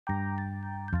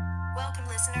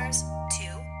listeners to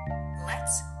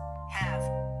Let's Have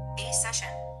a Session.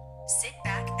 Sit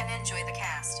back and enjoy the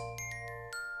cast.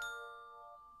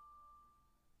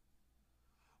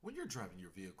 When you're driving your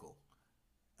vehicle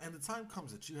and the time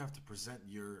comes that you have to present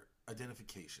your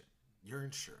identification, your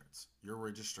insurance, your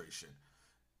registration,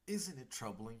 isn't it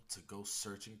troubling to go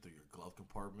searching through your glove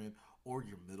compartment or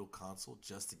your middle console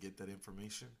just to get that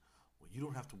information? Well, you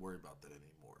don't have to worry about that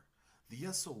anymore.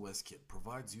 The SOS Kit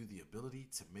provides you the ability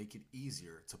to make it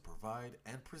easier to provide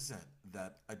and present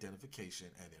that identification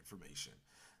and information.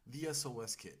 The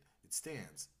SOS Kit, it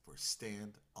stands for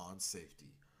Stand on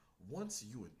Safety. Once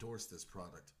you endorse this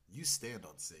product, you stand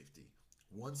on safety.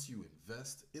 Once you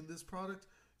invest in this product,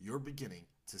 you're beginning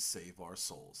to save our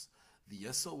souls. The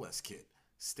SOS Kit,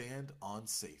 stand on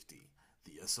safety.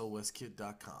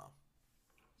 TheSOSKit.com.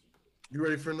 You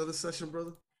ready for another session,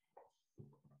 brother?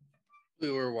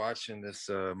 We were watching this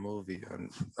movie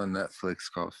on Netflix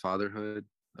called Fatherhood.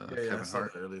 Kevin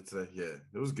Hart earlier today. Yeah,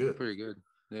 it was good. Pretty good.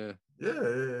 Yeah.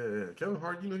 Yeah. Kevin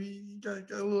Hart, he got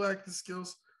a little acting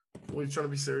skills when he's trying to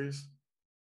be serious.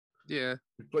 Yeah.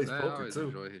 He plays I poker always too.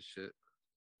 Enjoy his shit.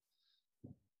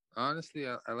 Honestly,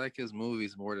 I like his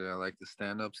movies more than I like the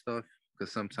stand-up stuff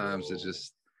because sometimes it's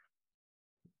just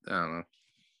I don't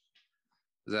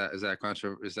know. Is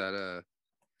that a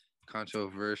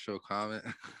controversial comment?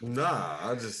 Nah,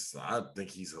 I think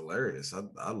he's hilarious. I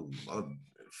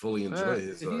fully enjoy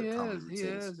his comedy routines. He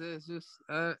is. It's just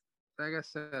like I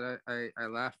said, I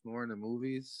laugh more in the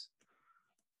movies.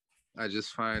 I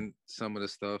just find some of the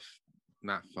stuff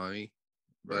not funny,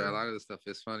 but a lot of the stuff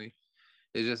is funny.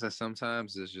 It's just that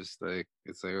sometimes it's like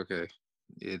okay,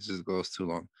 it just goes too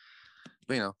long.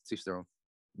 But teach their own.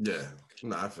 Yeah,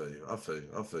 I feel you.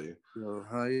 So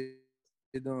how you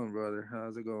doing, brother?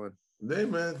 How's it going? Hey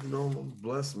man, I'm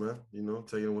blessed, man.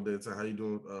 Taking it one day at a time. How you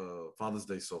doing? Father's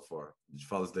Day so far?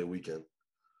 Father's Day weekend.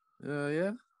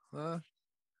 Yeah.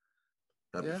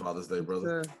 Happy Father's Day,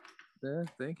 brother. Yeah,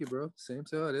 thank you, bro. Same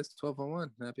to it. It's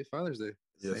 12/01. Happy Father's Day.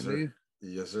 Yes, Same sir. to you.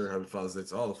 Yes, sir. Happy Father's Day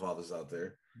to all the fathers out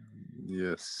there.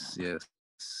 Yes.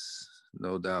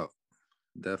 No doubt.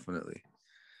 Definitely.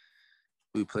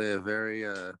 We play a very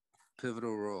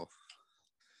pivotal role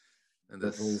in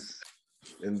this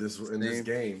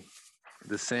game.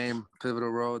 The same pivotal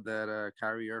role that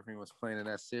Kyrie Irving was playing in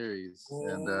that series.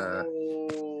 And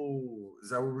is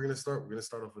that where we're gonna start? We're gonna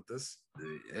start off with this.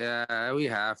 Yeah, we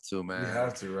have to, man. We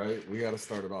have to, right? We got to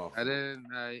start it off.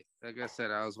 Like I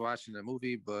said, I was watching the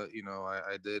movie, but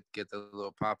I did get the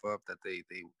little pop up that they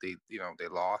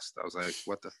lost. I was like,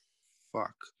 what the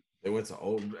fuck? They went to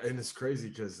and it's crazy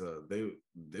because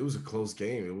it was a close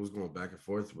game. It was going back and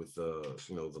forth with the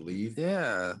lead.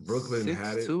 Yeah, Brooklyn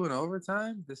had it 6-2 in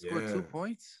overtime. They scored 2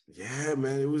 points. Yeah,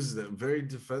 man, it was very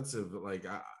defensive.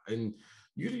 And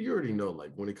you already know,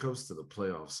 like when it comes to the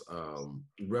playoffs,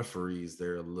 referees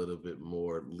they're a little bit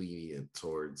more lenient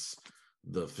towards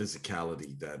the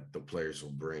physicality that the players will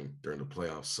bring during the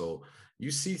playoffs. So you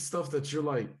see stuff that you're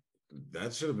like,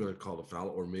 that should have been a call to foul,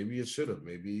 or maybe it should have.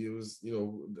 Maybe it was,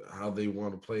 how they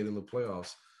want to play it in the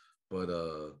playoffs. But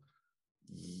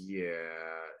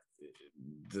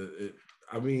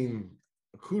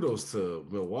kudos to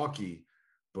Milwaukee,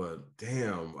 but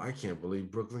damn, I can't believe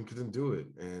Brooklyn couldn't do it.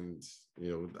 And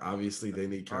obviously they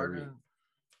need Kyrie.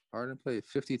 Harden played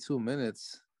 52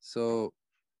 minutes, so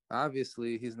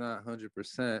obviously he's not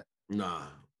 100%. Nah.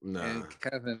 And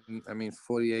Kevin,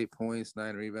 48 points,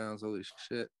 9 rebounds. Holy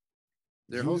shit!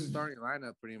 Their whole starting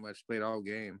lineup pretty much played all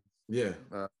game. Yeah.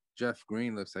 Jeff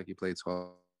Green looks like he played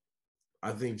 12.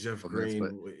 I think Jeff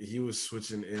Green, he was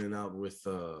switching in and out with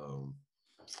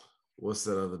what's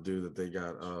that other dude that they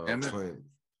got playing?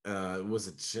 Was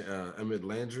it Emmett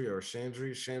Landry or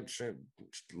Chandry?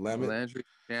 Landry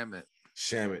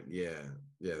Shamet, yeah,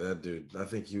 that dude. I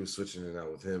think he was switching in and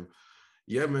out with him.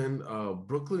 Yeah, man.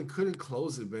 Brooklyn couldn't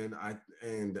close it, man.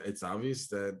 And it's obvious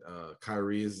that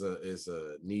Kyrie is a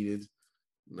needed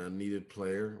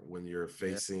player when you're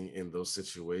facing in those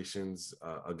situations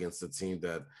against a team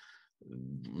that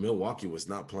Milwaukee was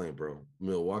not playing, bro.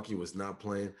 Milwaukee was not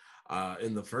playing.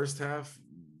 In the first half,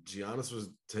 Giannis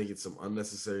was taking some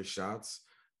unnecessary shots,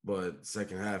 but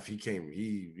second half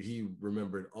he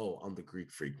remembered, oh, I'm the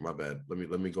Greek freak. My bad.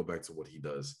 Let me go back to what he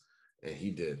does. And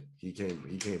he did. He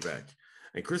came back.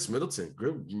 And Chris Middleton,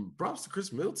 props to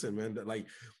Chris Middleton, man. Like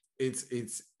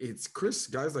it's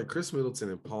guys like Chris Middleton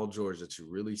and Paul George that you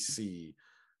really see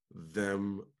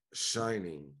them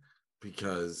shining,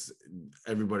 because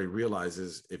everybody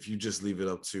realizes if you just leave it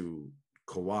up to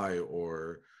Kawhi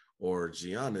or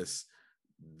Giannis,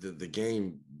 the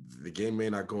game may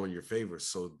not go in your favor.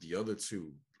 So the other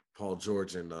two Paul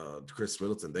George and Chris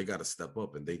Middleton, they got to step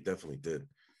up, and they definitely did.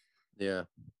 Yeah,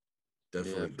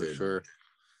 Definitely for did. sure.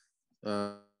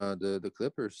 The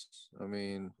Clippers. I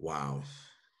mean, Wow.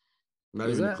 Not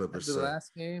was even the that Clippers, the sir.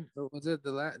 last game? Or was it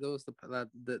the last? That was That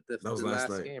was the last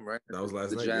last night. game, right? That was last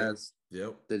The night. Yeah. Jazz.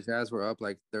 Yep. The Jazz were up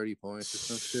like 30 points or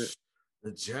some shit.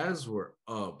 The Jazz were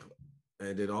up,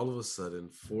 and then all of a sudden,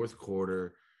 fourth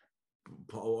quarter,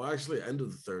 well, actually, end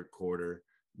of the third quarter,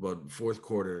 but fourth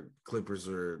quarter, Clippers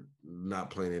are not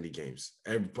playing any games.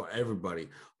 Everybody,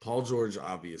 Paul George,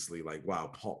 obviously, like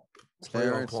wow, playoff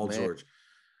Terrence Paul Mann. George.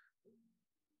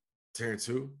 Terrence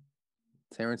who?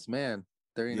 Terrence Mann,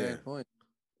 39 Yeah. points.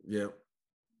 Yep.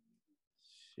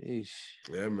 Sheesh.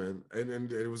 Yeah, man,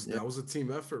 and it was Yep. that was a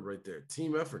team effort right there.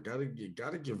 Team effort.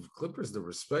 Gotta give Clippers the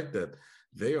respect that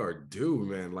they are due,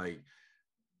 man. Like,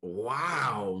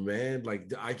 wow, man.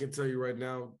 Like I can tell you right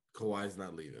now, Kawhi's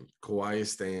not leaving. Kawhi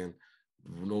is staying.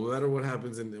 No matter what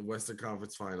happens in the Western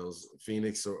Conference Finals,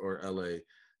 Phoenix or LA,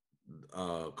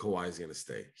 Kawhi's gonna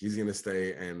stay. He's gonna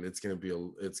stay, and it's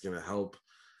gonna help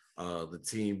the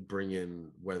team bring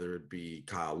in, whether it be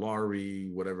Kyle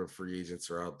Lowry, whatever free agents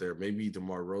are out there, maybe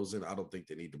DeMar DeRozan. I don't think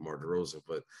they need DeMar DeRozan,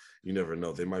 but you never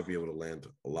know. They might be able to land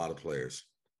a lot of players.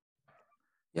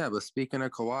 Yeah, but speaking of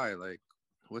Kawhi, like,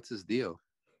 what's his deal?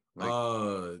 Like,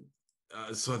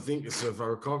 So I think so. If I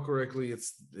recall correctly,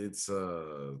 it's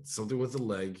something with the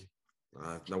leg.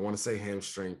 I want to say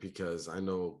hamstring because I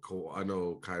know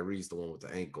Kyrie's the one with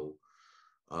the ankle.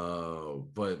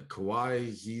 But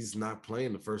Kawhi, he's not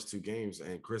playing the first two games,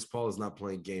 and Chris Paul is not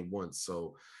playing game one.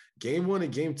 So game one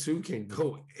and game two can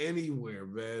go anywhere,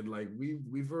 man. Like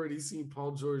we've already seen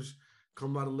Paul George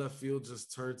come out of left field,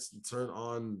 just turn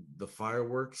on the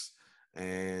fireworks.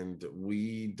 And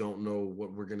we don't know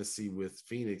what we're gonna see with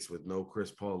Phoenix with no Chris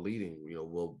Paul leading. You know,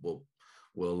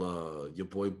 will your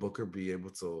boy Booker be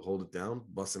able to hold it down,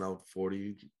 busting out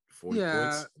 40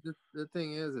 yeah, points? the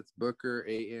thing is, it's Booker,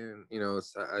 Ayton. You know,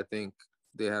 I think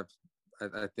they have.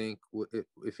 I think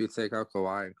if you take out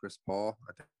Kawhi and Chris Paul,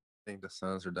 think the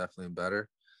Suns are definitely better.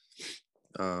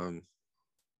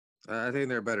 I think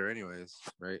they're better anyways,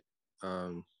 right?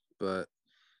 But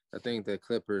I think the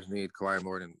Clippers need Kawhi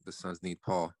more than the Suns need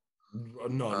Paul.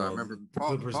 No. Remember, The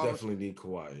Clippers definitely need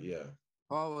Kawhi. Yeah.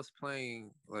 Paul was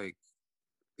playing like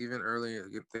even earlier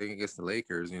thing against the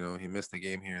Lakers. You know, he missed a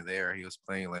game here and there. He was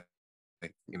playing like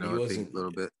you know, I think a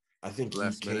little bit. I think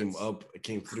he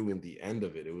came through in the end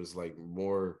of it. It was like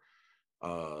more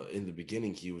in the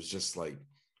beginning. He was just like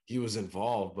he was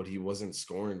involved, but he wasn't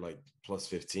scoring like plus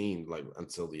 15 like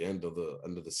until the end of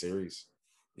the series.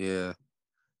 Yeah.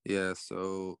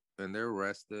 So and they're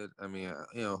rested. I mean,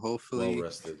 you know, Well hopefully,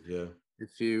 rested. Yeah.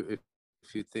 if you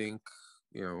think,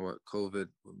 you know, what COVID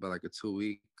about like a 2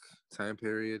 week time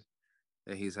period,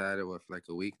 and he's had it with like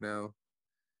a week now.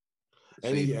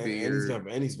 So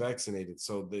He's vaccinated.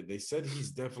 So they said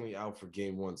he's definitely out for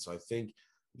game one. So I think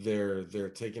they're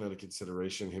taking into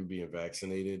consideration him being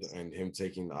vaccinated and him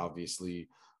taking obviously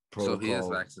protocol. So he is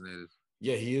vaccinated.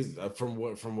 Yeah, he is. From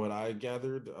what I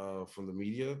gathered from the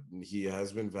media, he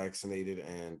has been vaccinated,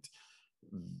 and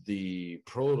the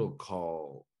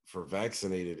protocol for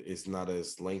vaccinated is not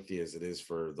as lengthy as it is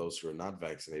for those who are not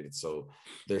vaccinated. So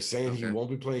they're saying he won't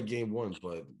be playing game one,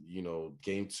 but you know,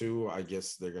 game two, I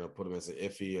guess they're gonna put him as an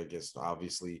iffy. I guess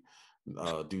obviously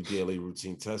do daily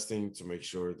routine testing to make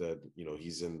sure that you know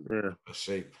he's in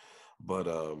shape. But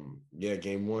yeah,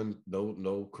 game one,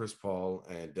 no Chris Paul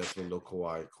and definitely no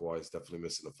Kawhi. Kawhi is definitely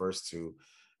missing the first two.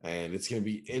 And it's going to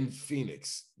be in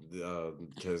Phoenix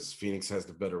because Phoenix has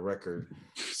the better record.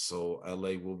 So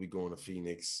LA will be going to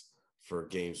Phoenix for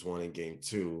games one and game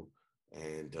two.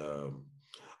 And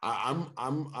I'm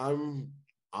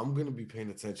going to be paying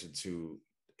attention to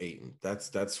Ayton. That's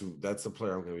the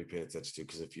player I'm going to be paying attention to,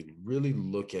 because if you really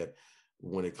look at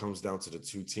when it comes down to the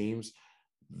two teams,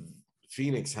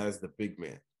 Phoenix has the big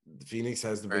man. Phoenix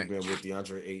has the big man with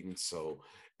DeAndre Ayton. So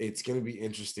it's going to be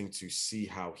interesting to see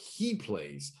how he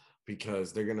plays,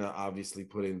 because they're going to obviously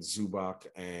put in Zubac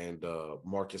and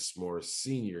Marcus Morris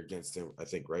Sr. against him, I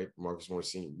think, right? Marcus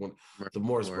Morris Sr., the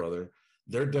Morris brother.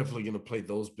 They're definitely going to play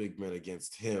those big men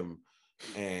against him.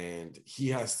 And he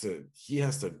has to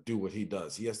do what he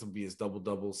does. He has to be his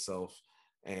double-double self.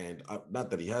 And not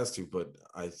that he has to, but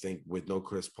I think with no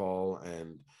Chris Paul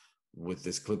and with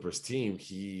this Clippers team,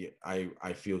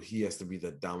 I feel he has to be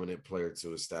the dominant player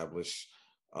to establish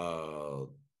not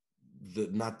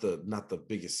the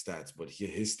biggest stats, but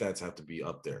his stats have to be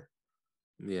up there.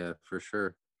 Yeah, for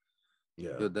sure.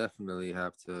 Yeah, He'll definitely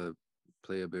have to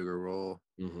play a bigger role.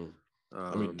 Mm-hmm.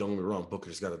 I mean, don't get me wrong,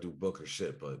 Booker's got to do Booker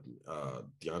shit, but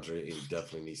DeAndre Ayton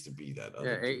definitely needs to be that Yeah,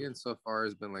 other dude. Ayton so far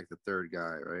has been like the third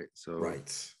guy, right? So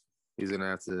Right. he's gonna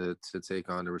have to take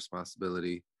on the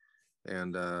responsibility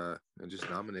and just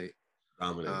dominate.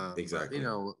 Dominate. But Exactly.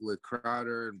 with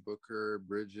Crowder and Booker,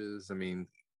 Bridges, I mean,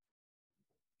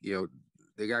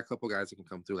 they got a couple guys that can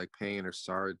come through like Payne or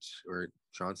Sarge or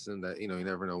Johnson that you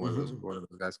never know when one of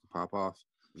those guys can pop off.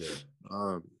 Yeah.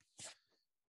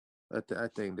 I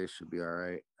think they should be all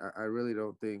right. I really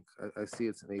don't think I see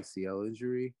it's an ACL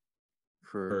injury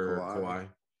for Kawhi.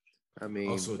 I mean,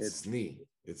 also it's his knee.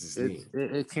 It's his knee.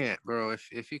 It can't, bro.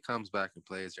 If he comes back and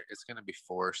plays, it's gonna be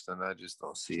forced, and I just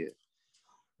don't see it.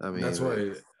 I mean, that's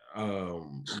why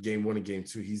game 1 and game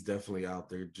 2, he's definitely out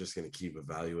there. Just gonna keep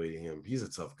evaluating him. He's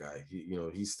a tough guy.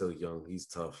 He's still young. He's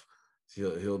tough.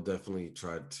 He'll definitely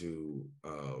try to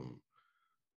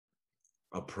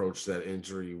approach that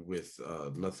injury with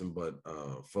nothing but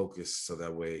focus, so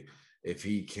that way if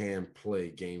he can play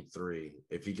game 3,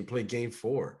 if he can play game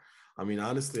 4, I mean,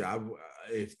 honestly,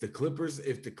 if the Clippers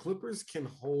can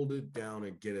hold it down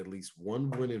and get at least one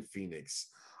win in Phoenix,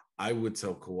 I would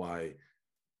tell Kawhi,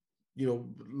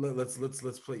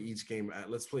 let's play each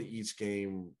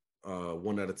game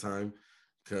one at a time,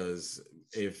 because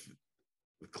if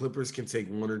the Clippers can take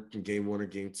game 1 or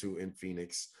game 2 in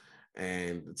Phoenix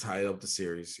and tie up the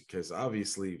series, because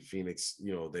obviously Phoenix,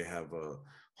 they have a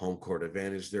home court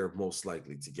advantage. They're most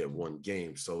likely to get one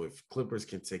game. So if Clippers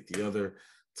can take the other,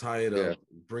 tie it up,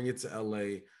 bring it to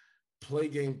LA, play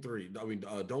game 3. I mean,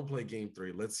 don't play game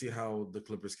 3. Let's see how the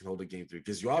Clippers can hold a game 3,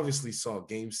 because you obviously saw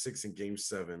game 6 and game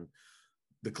 7.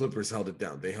 The Clippers held it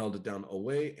down. They held it down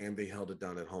away and they held it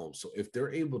down at home. So if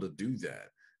they're able to do that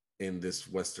in this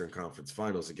Western Conference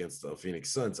Finals against the Phoenix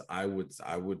Suns, I would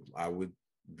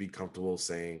be comfortable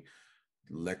saying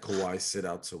let Kawhi sit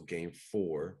out till game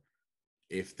 4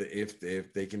 if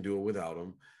they can do it without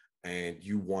him, and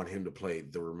you want him to play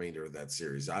the remainder of that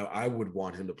series. I would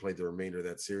want him to play the remainder of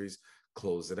that series,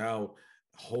 close it out,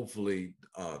 hopefully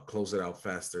close it out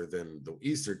faster than the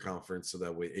Eastern Conference, so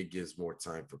that way it gives more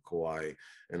time for Kawhi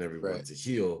and everyone to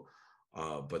heal.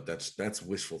 But that's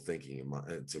wishful thinking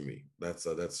to me.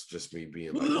 That's just me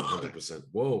being like 100%.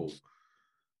 Whoa!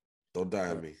 Don't die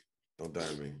on me. Don't die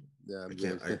on me. Yeah,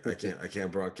 I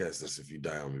can't broadcast this if you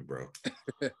die on me, bro.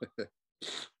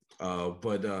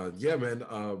 But yeah, man,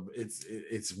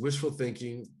 it's wishful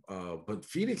thinking. But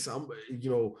Phoenix,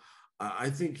 I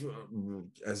think,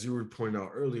 as you were pointing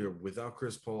out earlier, without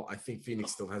Chris Paul, I think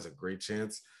Phoenix still has a great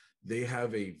chance. They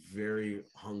have a very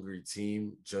hungry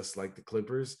team, just like the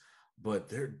Clippers.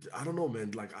 But I don't know, man.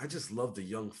 Like, I just love the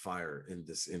young fire in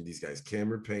these guys.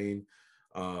 Cameron Payne,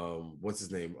 what's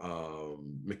his name?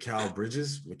 Mikal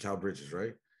Bridges,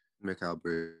 right? Mikal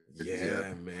Bridges.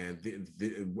 Yeah, man.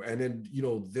 And then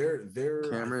they're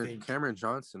Cameron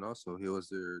Johnson also. He was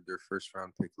their first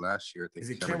round pick last year. I think. Is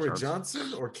it Cameron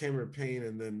Johnson or Cameron Payne?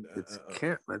 And then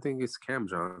I think it's Cam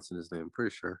Johnson. His name. I'm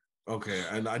pretty sure. Okay,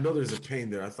 and I know there's a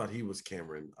Payne there. I thought he was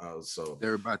Cameron. So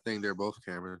I think they're both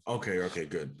Cameron. Okay,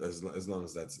 good. As long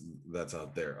as that's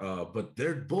out there. But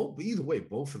they're both, either way,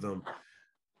 both of them.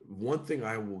 One thing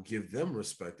I will give them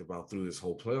respect about through this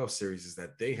whole playoff series is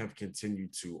that they have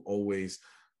continued to always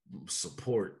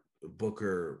support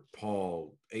Booker,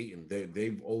 Paul, Ayton.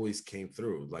 They've always came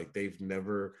through. Like, they've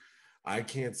never, I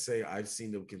can't say I've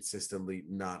seen them consistently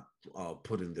not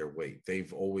put in their weight.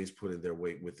 They've always put in their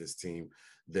weight with this team.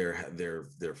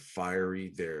 They're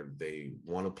fiery. They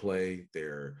want to play.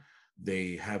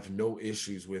 They have no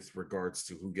issues with regards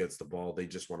to who gets the ball. They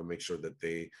just want to make sure that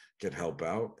they can help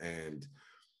out. And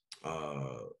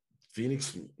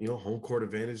Phoenix, home court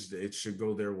advantage, it should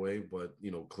go their way. But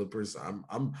Clippers,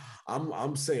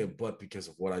 I'm saying but because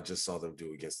of what I just saw them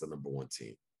do against the number 1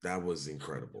 team. That was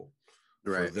incredible.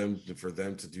 Right. For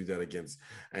them to do that against,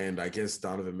 and I guess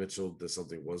Donovan Mitchell,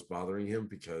 something was bothering him,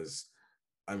 because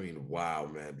I mean, wow,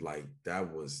 man, like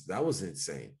that was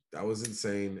insane. That was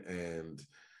insane. And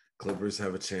Clippers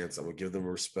have a chance. I'm gonna give them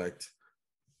respect.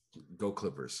 Go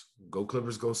Clippers. Go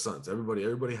Clippers. Go Suns.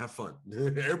 Everybody have fun.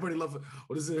 Everybody love,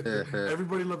 what is it?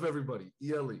 Everybody love everybody.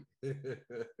 ELE.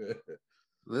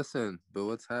 Listen, but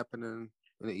what's happening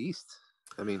in the East?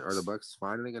 I mean, are the Bucks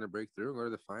finally going to break through and go to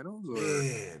the finals? Or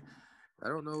man, I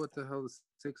don't know what the hell the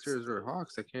Sixers or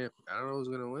Hawks. I don't know who's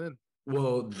going to win.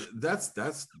 Well, that's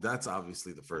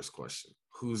obviously the first question.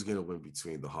 Who's going to win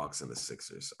between the Hawks and the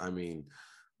Sixers? I mean,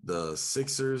 the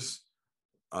Sixers,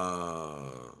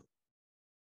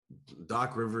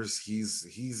 Doc Rivers,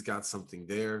 he's got something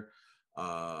there.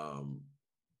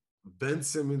 Ben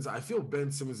Simmons, I feel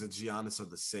Ben Simmons and Giannis are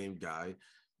the same guy.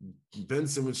 Ben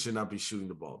Simmons should not be shooting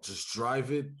the ball. Just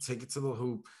drive it, take it to the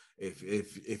hoop,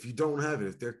 If you don't have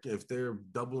it, if they're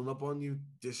doubling up on you,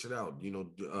 dish it out.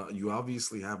 You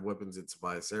obviously have weapons in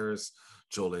Tobias Harris,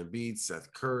 Joel Embiid,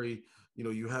 Seth Curry.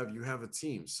 You have a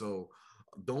team, so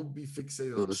don't be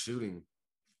fixated on shooting.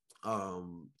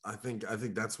 I think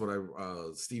that's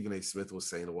what Stephen A. Smith was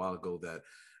saying a while ago, that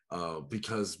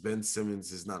because Ben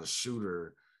Simmons is not a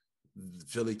shooter,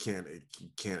 Philly can't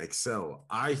excel.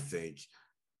 I think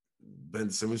Ben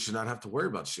Simmons should not have to worry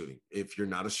about shooting. If you're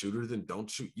not a shooter, then don't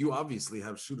shoot. You obviously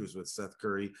have shooters with Seth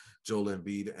Curry, Joel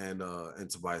Embiid, and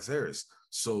Tobias Harris.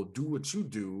 So do what you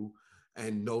do,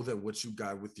 and know that what you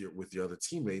got with your other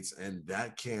teammates, and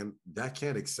that can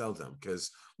excel them,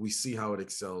 because we see how it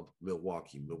excelled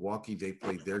Milwaukee. Milwaukee, they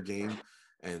played their game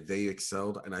and they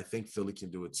excelled, and I think Philly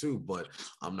can do it too. But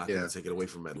I'm not going to take it away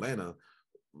from Atlanta.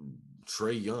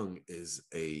 Trae Young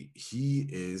he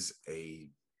is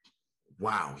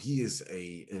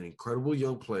an incredible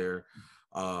young player.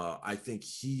 I think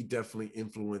he definitely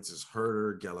influences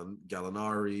Herter,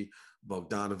 Gallinari,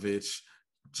 Bogdanovich,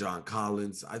 John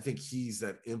Collins. I think he's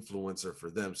that influencer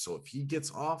for them. So if he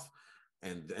gets off,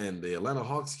 and the Atlanta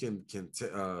Hawks can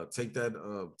take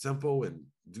that tempo and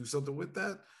do something with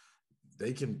that,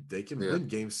 they can win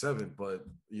Game 7. But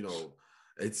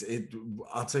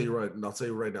I'll tell you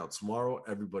right now, tomorrow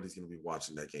everybody's going to be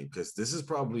watching that game, because this is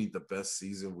probably the best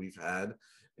season we've had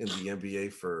in the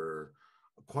NBA for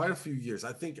quite a few years.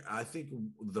 I think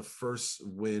the first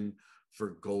win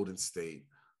for Golden State,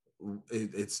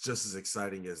 it's just as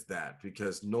exciting as that,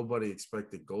 because nobody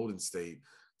expected Golden State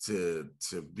to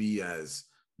be as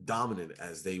dominant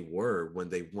as they were when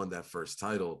they won that first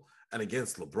title, and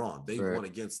against LeBron. They won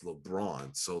against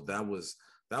LeBron, so that was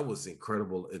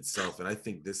incredible itself. And I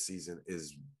think this season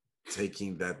is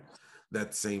taking that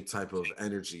same type of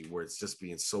energy, where it's just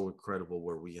being so incredible,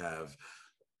 where we have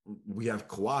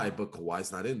Kawhi, but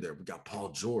Kawhi's not in there. We got Paul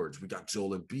George, we got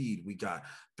Joel Embiid, we got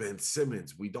Ben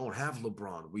Simmons. We don't have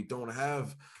LeBron. We don't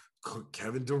have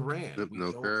Kevin Durant. We don't,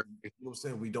 you know what I'm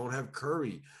saying? We don't have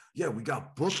Curry. Yeah, we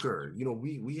got Booker.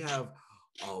 We have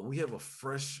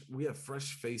fresh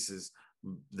faces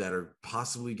that are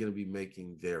possibly going to be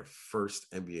making their first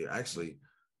NBA. Actually,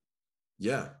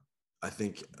 yeah, I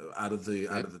think out of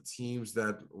the teams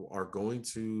that are going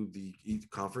to the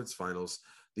conference finals,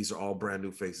 these are all brand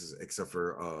new faces, except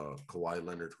for Kawhi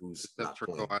Leonard, who's not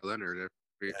playing. Kawhi Leonard,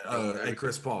 and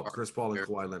Chris Paul and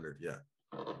Kawhi Leonard. Yeah.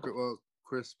 Well,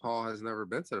 Chris Paul has never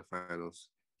been to the finals.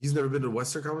 He's never been to the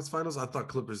Western Conference Finals? I thought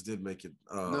Clippers did make it.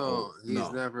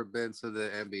 He's never been to the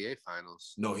NBA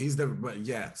Finals. No, he's never. But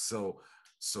yeah, so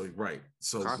right.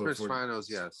 So conference finals,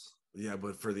 yes. Yeah,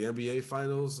 but for the NBA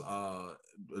Finals,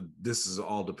 this is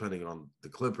all depending on the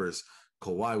Clippers.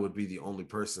 Kawhi would be the only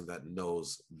person that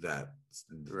knows that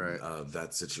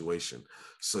that situation.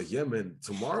 So yeah, man,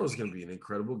 tomorrow is going to be an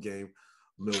incredible game.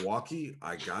 Milwaukee,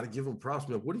 I gotta give them props,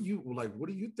 man. What do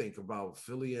you think about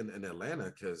Philly and Atlanta?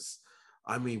 Because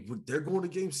I mean, they're going to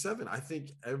Game 7. I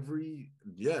think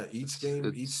each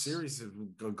series has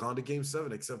gone to Game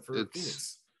 7 except for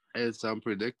Phoenix. It's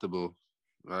unpredictable.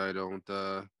 I don't.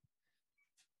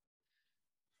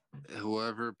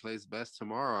 Whoever plays best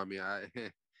tomorrow. I mean, I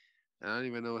don't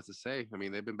even know what to say. I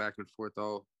mean, they've been back and forth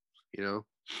all,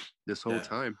 this whole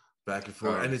time. Back and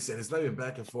forth, and it's not even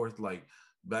back and forth like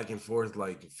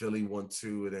Philly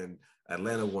 1-2 and then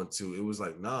Atlanta 1-2. It was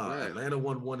like, Atlanta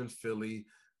 1-1 in Philly.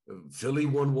 Philly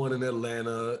 1-1 in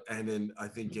Atlanta, and then I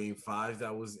think Game 5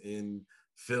 that was in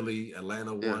Philly.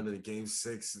 Atlanta won, and Game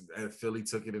 6 and Philly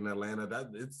took it in Atlanta.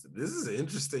 This is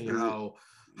interesting how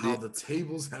the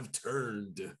tables have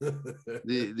turned.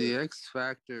 the X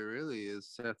factor really is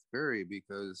Seth Curry,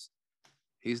 because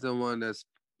he's the one that's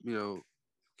not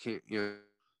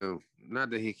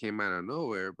that he came out of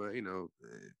nowhere, but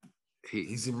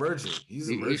he's emerging. He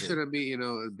shouldn't be.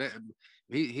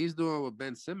 He's doing what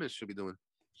Ben Simmons should be doing.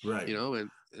 Right.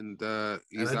 And I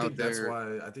think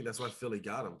that's why Philly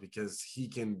got him, because he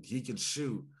can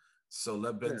shoot. So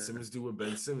let Ben Simmons do what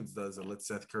Ben Simmons does, and let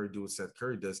Seth Curry do what Seth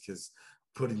Curry does, because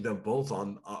putting them both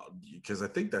on, because I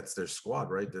think that's their squad,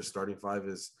 right? Their starting five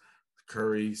is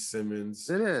Curry, Simmons.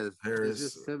 It is Harris.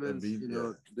 It's just Simmons.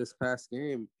 Embiid, this past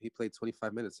game he played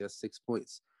 25 minutes. He has 6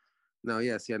 points. Now,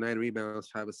 yes, he had 9 rebounds,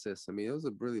 5 assists. I mean, it was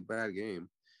a really bad game.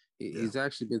 He's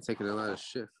actually been taking a lot of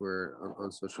shit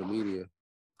on social media.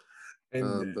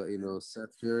 But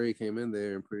Seth Curry came in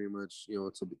there and pretty much,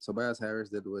 Tobias Harris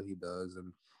did what he does,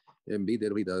 and Embiid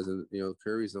did what he does, and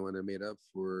Curry's the one that made up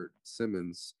for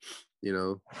Simmons,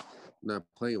 not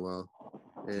playing well.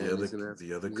 And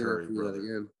the other Curry brother.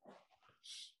 Again.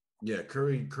 Yeah,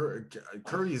 Curry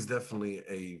is definitely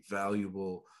a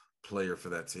valuable player for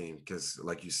that team, because,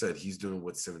 like you said, he's doing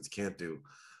what Simmons can't do.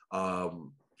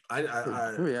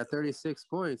 I He had 36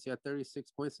 points. He had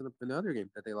 36 points in the other game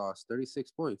that they lost.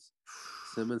 36 points.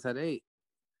 Simmons had 8.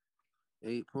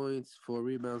 8 points, 4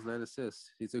 rebounds, 9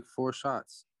 assists. He took 4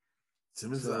 shots.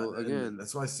 Simmons, So again,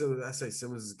 that's why I say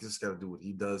Simmons has just got to do what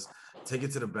he does. Take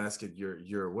it to the basket.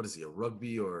 You're what is he, a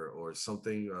rugby or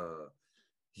something?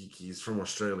 He's from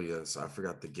Australia, so I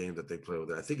forgot the game that they play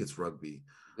with. I think it's rugby.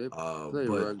 they play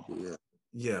But rugby. Yeah.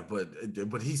 yeah,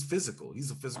 but he's physical.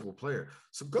 He's a physical player.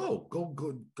 So go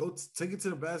take it to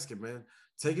the basket, man.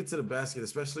 Take it to the basket,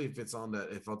 especially if it's on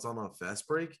a fast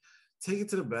break. Take it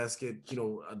to the basket.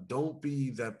 Don't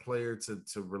be that player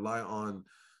to rely on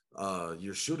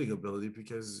your shooting ability,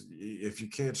 because if you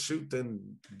can't shoot,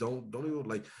 then don't even,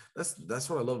 like, that's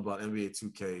what I love about NBA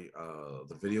 2K,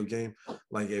 the video game.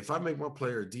 Like, if I make my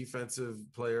player a defensive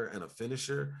player and a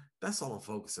finisher, that's all I'm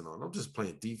focusing on. I'm just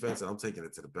playing defense and I'm taking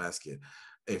it to the basket.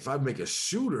 If I make a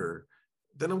shooter,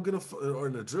 then or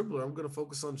in a dribbler, I'm gonna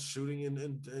focus on shooting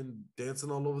and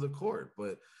dancing all over the court.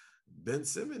 But Ben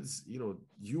Simmons,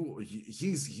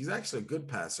 he's actually a good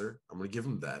passer. I'm gonna give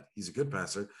him that. He's a good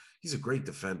passer. He's a great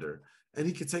defender, and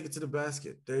he can take it to the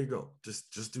basket. There you go.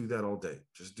 Just do that all day.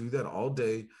 Just do that all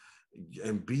day.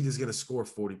 And Embiid is gonna score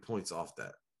 40 points off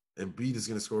that. Embiid is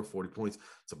gonna score 40 points.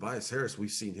 Tobias Harris, we've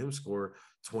seen him score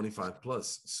 25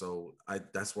 plus. So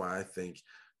that's why I think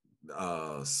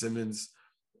Simmons,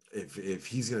 if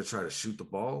he's gonna try to shoot the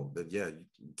ball, then yeah,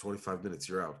 25 minutes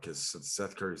you're out, because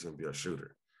Seth Curry's gonna be our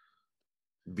shooter.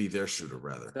 Be their shooter,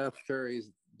 rather. Steph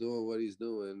Curry's doing what he's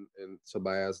doing, and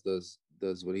Tobias does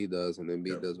what he does, and then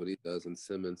Embiid does what he does, and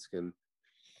Simmons can,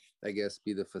 I guess,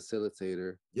 be the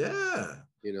facilitator. Yeah,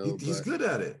 he's good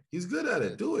at it. He's good at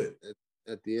it. Do it.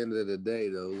 At the end of the day,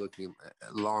 though, looking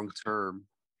long term,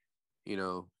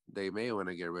 they may want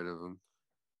to get rid of him,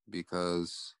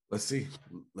 because let's see.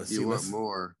 You want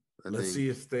more. Let's see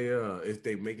if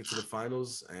they make it to the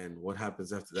finals and what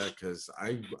happens after that. Because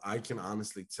I can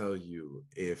honestly tell you,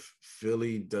 if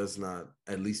Philly does not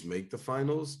at least make the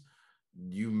finals,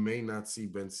 you may not see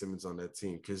Ben Simmons on that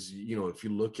team. Because if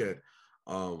you look at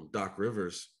Doc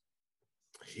Rivers,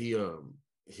 he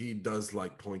does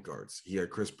like point guards. He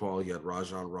had Chris Paul, he had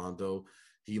Rajon Rondo.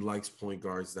 He likes point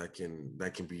guards that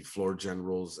can be floor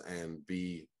generals and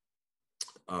be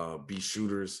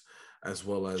shooters, as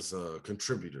well as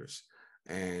contributors.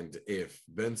 And if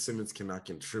Ben Simmons cannot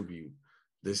contribute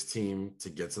this team to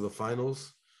get to the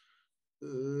finals,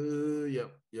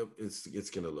 yep, it's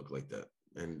gonna look like that.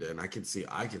 And I can see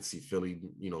Philly,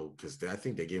 because I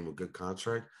think they gave him a good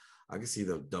contract. I can see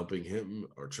them dumping him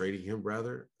or trading him,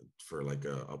 rather, for like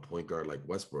a point guard like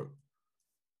Westbrook.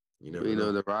 You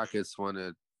know, the Rockets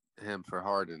wanted him for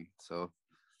Harden, so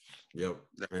yep.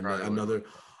 And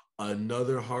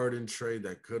another Harden trade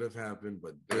that could have happened,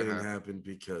 but didn't happen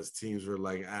because teams were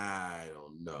like, I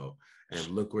don't know. And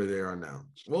look where they are now.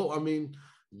 Well, I mean,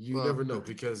 you never know,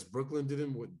 because Brooklyn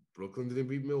didn't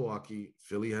beat Milwaukee.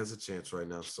 Philly has a chance right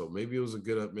now. So maybe it was a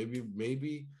good,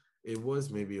 maybe it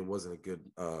wasn't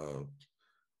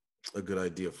a good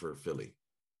idea for Philly.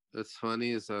 What's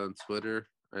funny is on Twitter,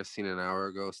 I seen an hour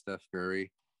ago, Steph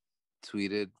Curry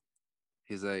tweeted,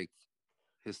 he's like,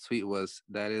 his tweet was,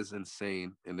 "That is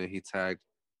insane," and then he tagged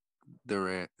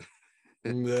Durant. I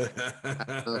don't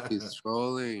know if he's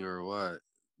trolling or what,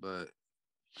 but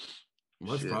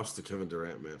much props to Kevin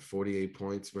Durant, man. 48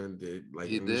 points, man.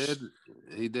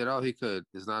 He did all he could.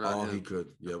 It's not all he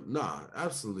could. Yeah, nah,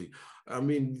 absolutely. I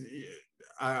mean,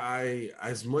 I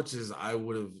as much as I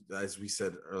would have, as we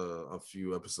said a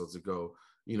few episodes ago,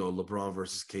 LeBron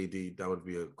versus KD, that would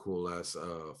be a cool ass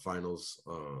finals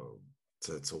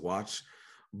to watch.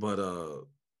 But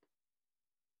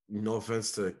no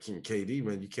offense to KD,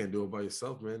 man, you can't do it by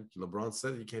yourself, man. LeBron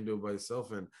said you can't do it by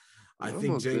yourself, and I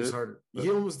think James Harden, he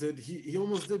almost did. He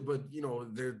almost did, but you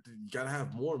gotta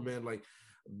have more, man. Like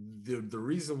the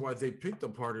reason why they picked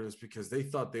up Harden is because they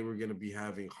thought they were gonna be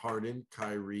having Harden,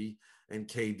 Kyrie, and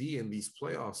KD in these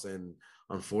playoffs, and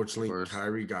unfortunately,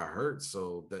 Kyrie got hurt,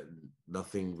 so that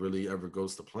nothing really ever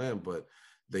goes to plan. But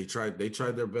they tried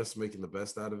their best, making the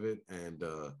best out of it, and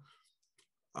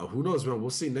who knows, man? We'll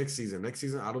see next season. Next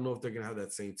season, I don't know if they're gonna have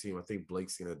that same team. I think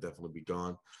Blake's gonna definitely be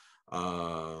gone.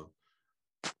 I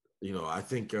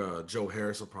think Joe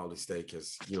Harris will probably stay,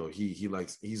 because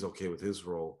he's okay with his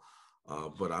role.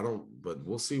 But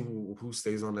we'll see who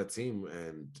stays on that team,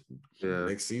 and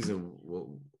next season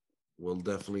we'll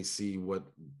definitely see what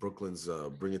Brooklyn's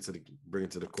bring it to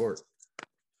the court.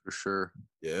 For sure.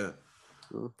 Yeah.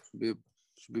 Well,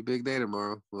 should be a big day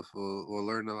tomorrow. We'll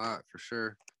learn a lot for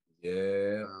sure.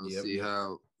 Yeah. See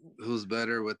who's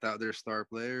better without their star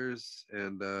players,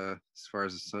 and as far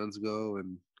as the Suns go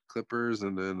and Clippers,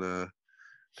 and then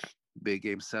Big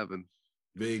Game 7.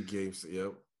 Big games.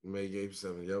 Yep. May game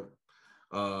 7. Yep.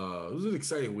 It was an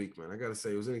exciting week, man. I gotta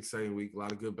say, it was an exciting week. A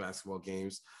lot of good basketball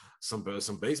games. Some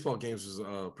baseball games was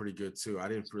pretty good too. I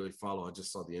didn't really follow. I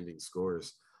just saw the ending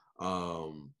scores.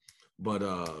 But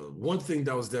one thing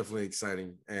that was definitely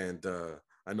exciting, and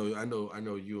I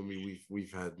know you and me,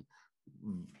 we've had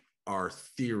our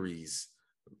theories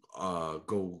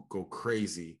go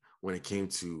crazy when it came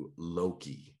to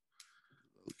Loki.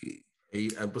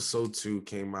 Episode 2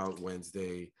 came out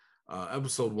Wednesday.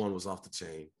 Episode 1 was off the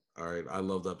chain. All right, I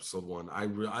loved episode 1. I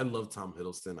love Tom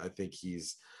Hiddleston. I think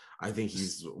he's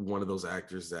one of those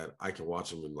actors that I can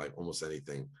watch him in like almost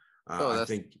anything. I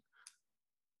think.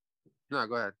 No,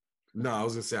 go ahead. No, I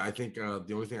was gonna say I think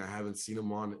the only thing I haven't seen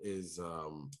him on is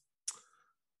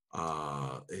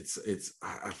it's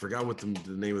I forgot what the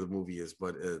name of the movie is,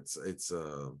 but it's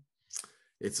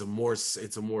a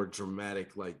more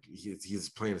dramatic, like he's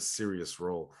playing a serious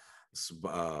role.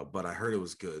 But I heard it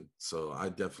was good, so I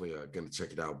definitely gonna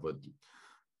check it out. But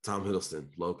Tom Hiddleston,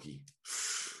 Loki.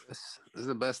 This is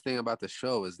the best thing about the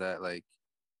show is that like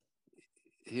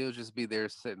he'll just be there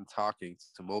sitting talking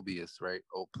to Mobius, right?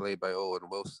 Oh, played by Owen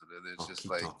Wilson, and it's just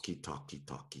like talkie.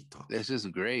 It's just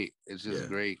great. It's just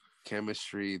great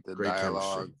chemistry, the great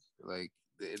dialogue. Chemistry. Like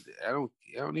I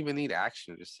don't even need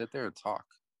action. Just sit there and talk.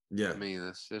 Yeah, I mean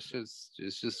it's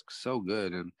just so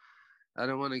good, and I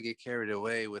don't want to get carried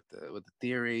away with the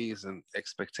theories and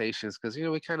expectations because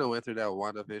we kind of went through that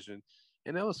WandaVision,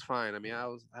 and that was fine. I mean, I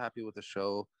was happy with the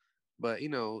show, but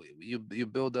you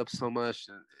build up so much,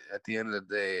 and at the end of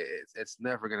the day, it's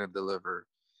never gonna deliver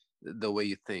the way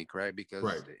you think, right?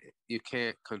 Because you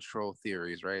can't control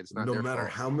theories, right? It's not no their matter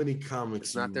fault. how many comics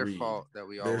it's not their read, fault that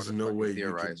we all there's no way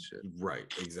theorize shit.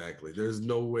 Right, exactly. There's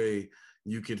no way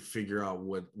you could figure out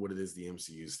what it is the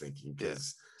MCU is thinking,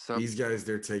 because these guys,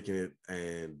 they're taking it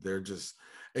and they're just,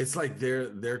 it's like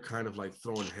they're kind of like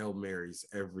throwing Hail Marys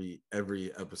every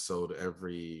episode,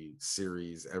 every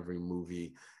series, every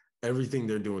movie, everything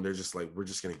they're doing. They're just like, we're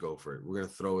just gonna go for it. We're gonna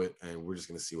throw it and we're just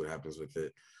gonna see what happens with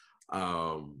it.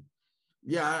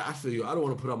 Yeah, I feel you. I don't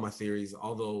want to put out my theories,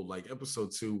 although like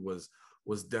episode 2 was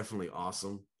definitely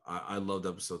awesome. I loved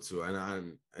episode 2,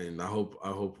 and I hope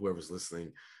whoever's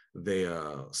listening, they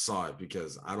saw it,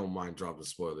 because I don't mind dropping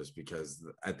spoilers, because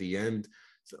at the end,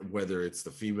 whether it's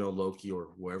the female Loki or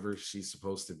whoever she's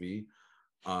supposed to be,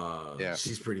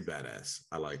 she's pretty badass.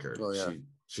 I like her. Oh, yeah.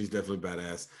 She's definitely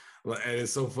badass. And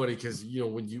it's so funny because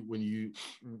when you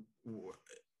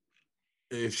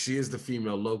if she is the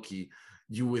female Loki,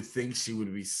 you would think she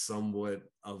would be somewhat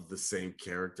of the same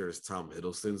character as Tom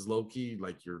Hiddleston's Loki,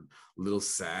 like your little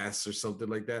sass or something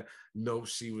like that. No,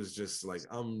 she was just like,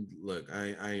 look,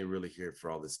 I ain't really here for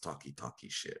all this talky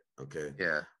shit. Okay.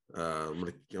 Yeah. I'm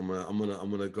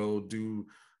gonna go do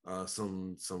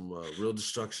some real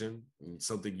destruction, and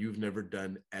something you've never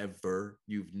done ever.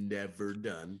 You've never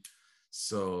done.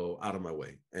 So out of my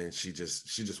way. And she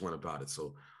just went about it.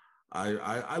 So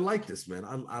I like this, man.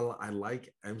 I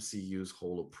like MCU's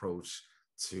whole approach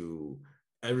to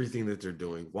everything that they're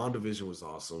doing. WandaVision was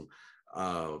awesome.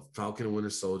 Falcon and Winter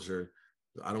Soldier.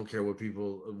 I don't care what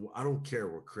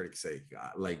critics say.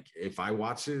 Like, if I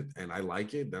watch it and I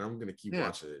like it, then I'm gonna keep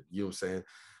watching it. You know what I'm saying?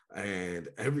 And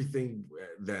everything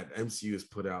that MCU has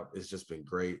put out has just been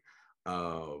great.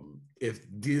 If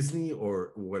Disney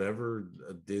or whatever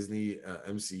Disney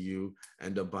MCU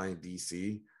end up buying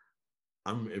DC,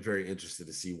 I'm very interested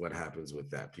to see what happens with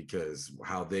that, because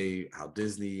how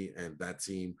Disney and that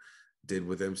team did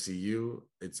with MCU,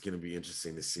 it's going to be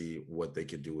interesting to see what they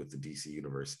could do with the DC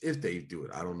universe if they do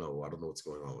it. I don't know what's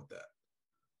going on with that.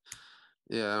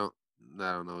 Yeah,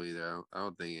 I don't know either. I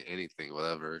don't think anything will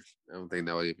ever. I don't think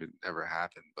that would even ever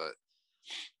happen. But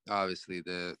obviously,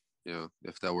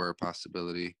 if that were a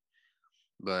possibility.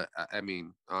 But I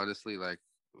mean, honestly, like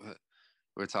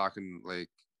we're talking like,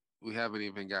 we haven't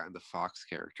even gotten the Fox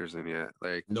characters in yet.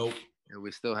 Like, nope. And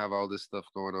we still have all this stuff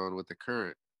going on with the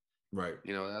current. Right.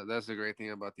 That's the great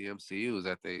thing about the MCU is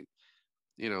that they,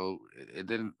 we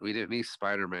didn't need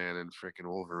Spider-Man and freaking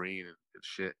Wolverine and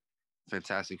shit,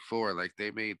 Fantastic Four. Like,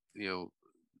 they made,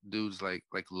 dudes like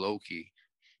Loki,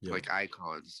 like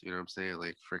icons. You know what I'm saying?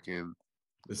 Like freaking.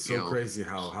 It's so crazy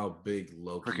how big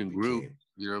Loki freaking became. Groot.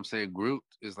 You know what I'm saying? Groot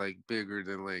is like bigger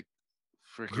than like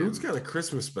freaking. Groot's got a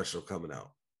Christmas special coming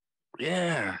out.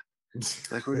 Yeah.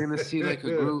 Like, we're gonna see like a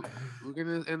Groot. We're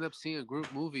gonna end up seeing a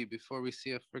Groot movie before we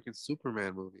see a freaking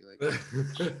Superman movie. Like,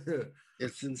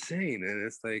 it's insane, and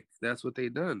it's like that's what they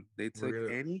done. They took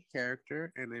any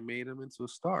character and they made him into a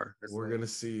star. We're gonna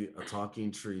see a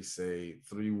talking tree say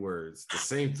 3 words, the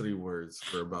same 3 words,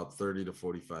 for about 30 to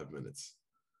 45 minutes.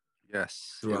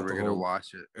 Yes, and throughout we're the gonna whole,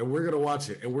 watch it. and we're gonna watch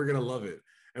it, and we're gonna love it,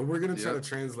 and we're gonna try to Yep.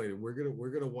 translate it. We're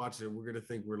gonna watch it. We're gonna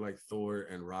think we're like Thor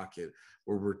and Rocket,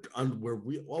 where where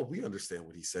we understand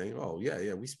what he's saying. Oh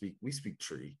yeah, we speak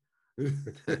tree.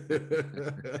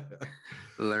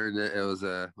 Learned that it was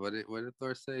a what did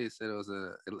Thor say? He said it was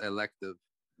a elective.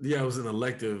 Yeah, it was an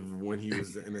elective when he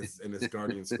was in his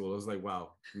guardian school. I was like,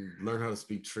 wow, learn how to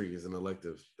speak tree is an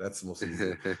elective. That's the most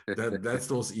easy. That's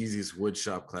the most easiest wood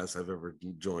shop class I've ever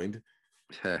joined.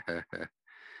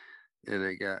 And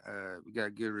I got we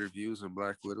got good reviews on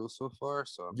Black Widow so far,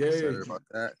 so I'm Yeah, excited about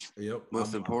that. yep.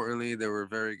 Most importantly, there were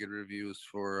very good reviews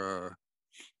for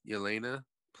Yelena,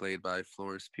 played by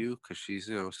Florence Pugh, because she's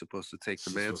supposed to take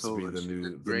the She's supposed to mantle, be and the she new did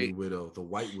the new great. widow, the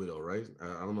White Widow, right?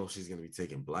 I don't know if she's gonna be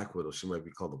taking Black Widow. She might be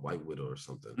called the White Widow or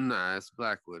something. Nah, it's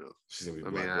Black Widow. She's gonna be I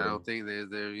mean, Black I Widow. don't think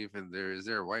there is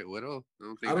there a White Widow. I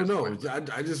don't I think don't there's a know. White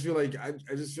Widow. I just feel like I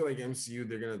just feel like MCU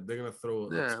they're gonna throw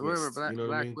a Yeah, remember twist. You know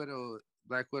what I mean?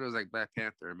 Black Widow's like Black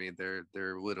Panther. I mean,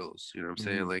 they're widows. You know what I'm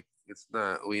saying? Mhm. Like it's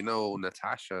not. We know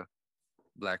Natasha,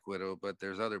 Black Widow, but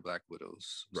there's other Black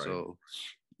Widows. Right. So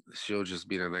she'll just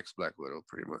be the next Black Widow,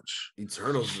 pretty much.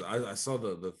 Eternals. I saw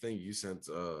the thing you sent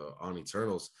on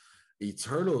Eternals.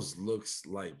 Eternals looks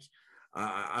like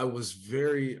I was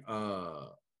very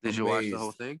Did you watch the whole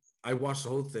amazed. thing? I watched the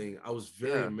whole thing. I was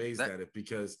very Yeah, amazed that at it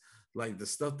because like the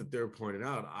stuff that they're pointing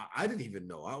out, I didn't even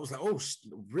know. I was like, oh,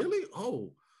 really?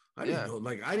 Oh, I didn't yeah, know.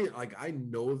 Like I didn't like I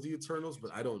know of the Eternals,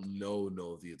 but I don't know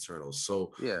of the Eternals.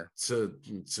 So yeah, to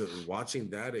watching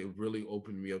that, it really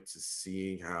opened me up to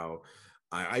seeing how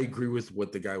I agree with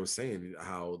what the guy was saying,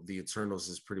 how the Eternals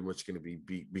is pretty much going to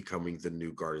be becoming the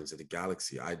new Guardians of the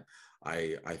Galaxy. I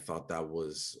thought that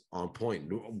was on point.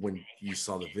 When you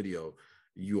saw the video,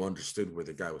 you understood where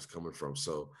the guy was coming from.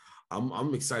 So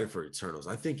I'm excited for Eternals.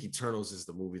 I think Eternals is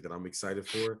the movie that I'm excited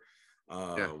for.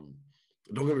 yeah,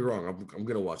 Don't get me wrong, I'm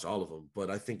gonna watch all of them, but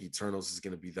I think Eternals is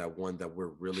gonna be that one that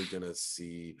we're really gonna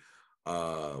see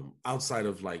outside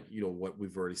of like what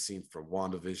we've already seen from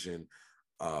WandaVision,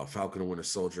 Falcon and Winter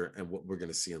Soldier, and what we're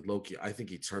going to see in Loki. I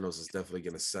think Eternals is definitely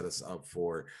going to set us up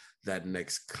for that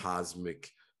next cosmic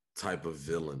type of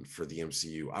villain for the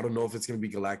MCU. I don't know if it's going to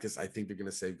be Galactus. I think they're going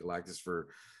to save Galactus for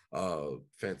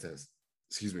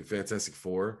Fantastic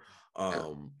Four.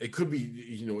 yeah. It could be,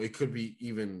 it could be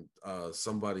even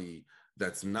somebody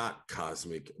that's not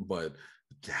cosmic, but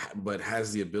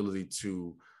has the ability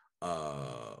to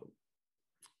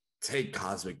take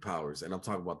cosmic powers. And I'm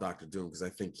talking about Doctor Doom because I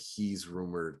think he's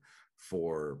rumored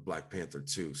for Black Panther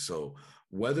too. So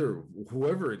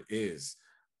whoever it is,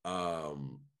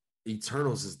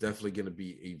 Eternals is definitely going to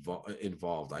be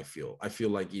involved. I feel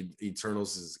like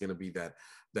Eternals is going to be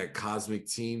that cosmic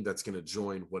team that's going to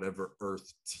join whatever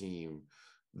Earth team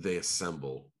they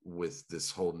assemble with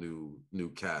this whole new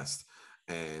cast.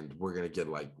 And we're gonna get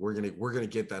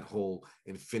that whole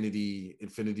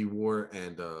Infinity War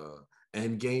and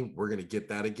Endgame. We're gonna get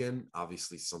that again,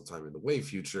 obviously sometime in the way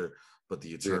future. But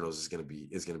the Eternals is gonna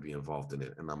be involved in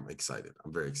it, and I'm excited.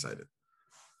 I'm very excited.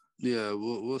 Yeah,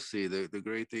 we'll see. The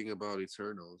great thing about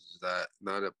Eternals is that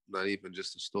not even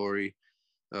just a story.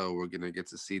 We're gonna get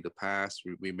to see the past.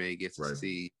 We may get to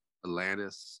see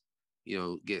Atlantis,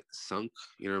 get sunk.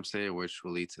 You know what I'm saying? Which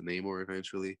will lead to Namor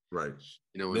eventually. Right.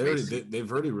 They've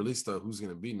already released who's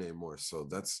gonna be Namor, so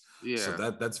that's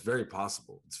that's very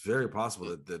possible. It's very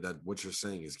possible that what you're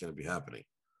saying is gonna be happening.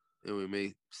 And we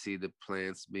may see the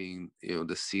plants being,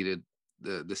 the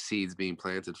seeds being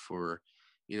planted for,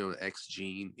 the X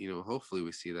gene. Hopefully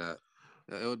we see that.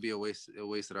 It would be a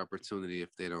wasted opportunity if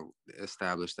they don't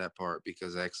establish that part,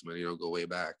 because X-Men, go way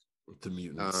back. The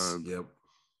mutants. Yep.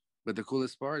 But the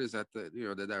coolest part is that the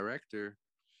director,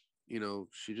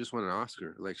 she just won an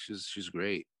Oscar. Like she's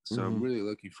great. So I'm really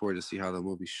looking forward to see how the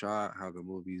movie's shot, how the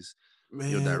movie's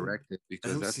directed,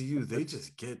 because MCU they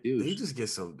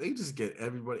just get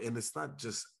everybody, and it's not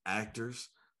just actors.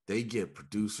 They get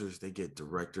producers, they get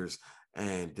directors,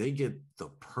 and they get the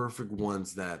perfect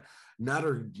ones that not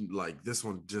are like this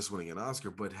one just winning an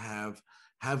Oscar, but have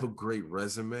a great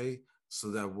resume.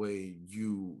 So that way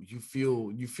you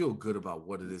feel good about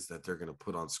what it is that they're going to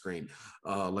put on screen.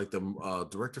 Like the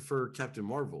director for Captain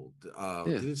Marvel,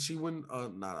 didn't she win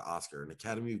not an Oscar, an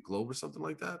Academy Globe or something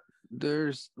like that?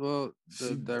 The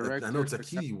director. I know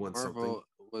Takiti won something.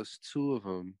 Was two of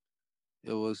them.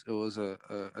 It was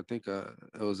I think it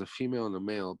was a female and a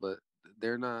male, but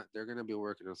they're gonna be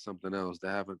working on something else. They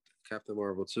haven't. Captain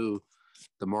Marvel 2,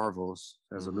 The Marvels,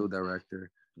 has a new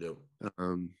director. Yep.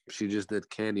 She just did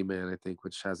Candyman, I think,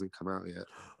 which hasn't come out yet.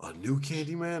 A new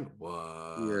Candyman?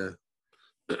 What?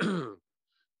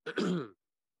 Yeah.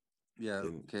 Yeah,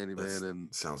 And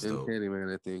Candyman sounds and dope.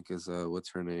 Candyman, I think is what's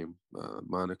her name?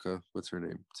 Monica. What's her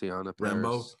name? Tiana Rambo.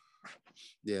 Paris.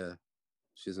 Yeah,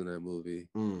 she's in that movie.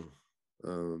 Mm.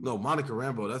 Um, No, Monica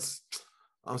Rambo.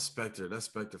 I'm Spectre. That's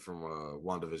Spectre from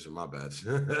WandaVision. My bad.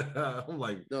 I'm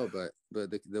like, no, but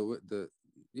the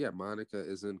yeah, Monica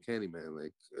is in Candyman,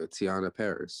 like Tiana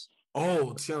Paris.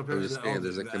 oh, Tiana I'm Perry. just Oh, saying,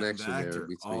 there's a the connection there actor.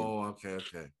 between. Oh, okay,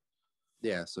 okay.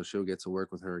 Yeah, so she'll get to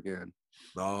work with her again.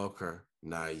 Oh, okay.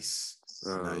 Nice,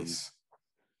 Um, nice.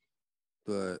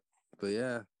 but but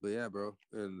yeah, bro.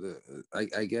 And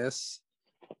I guess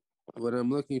what I'm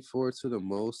looking forward to the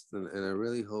most, and I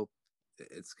really hope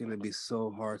it's gonna be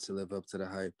so hard to live up to the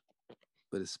hype,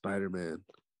 but it's Spider-Man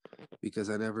because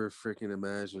I never freaking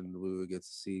imagined we would get to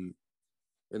see.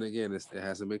 And again, it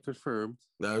hasn't been confirmed,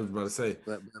 I was about to say,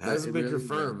 but hasn't it been really like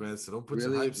confirmed, man. So don't put your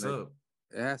really hypes like up.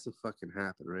 it has to fucking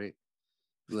happen, right?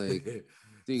 Like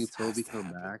seeing This has Toby to come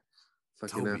happen. back,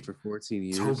 fucking Toby, after 14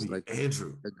 years, Toby, like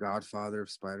Andrew, the Godfather of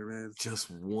Spider-Man,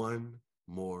 just one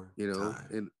more you know,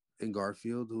 time. and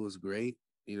Garfield, who was great.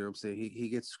 You know what I'm saying? He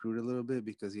gets screwed a little bit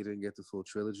because he didn't get the full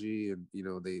trilogy, and you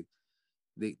know they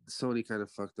Sony kind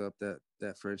of fucked up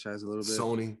that franchise a little bit.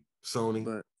 Sony,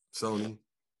 But Sony.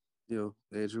 you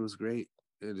know, Andrew was great,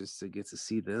 and just to get to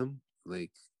see them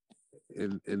like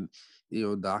and you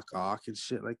know Doc Ock and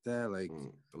shit like that, like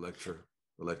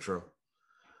Electro.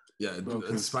 Yeah, bro, and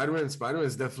because Spider-Man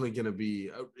is definitely going to be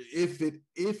if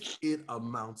it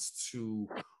amounts to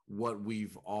what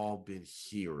we've all been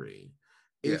hearing.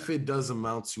 yeah, If it does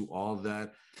amount to all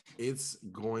that, it's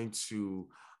going to.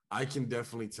 I can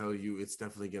definitely tell you, it's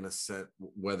definitely going to set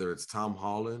whether it's Tom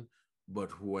Holland, but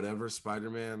whatever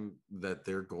Spider-Man that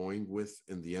they're going with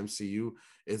in the MCU,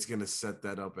 it's going to set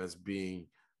that up as being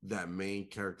that main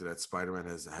character that Spider-Man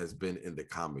has been in the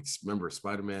comics. Remember,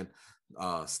 Spider-Man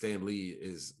Stan Lee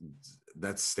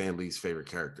that's Stan Lee's favorite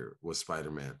character was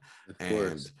Spider-Man. of And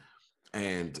course,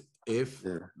 if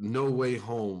yeah, No Way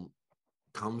Home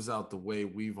comes out the way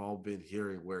we've all been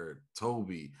hearing, where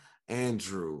Toby,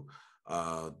 Andrew,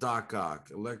 Doc Ock,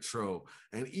 Electro,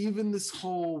 and even this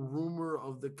whole rumor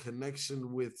of the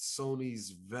connection with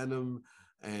Sony's Venom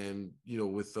and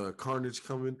with Carnage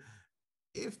coming,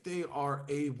 if they are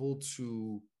able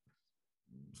to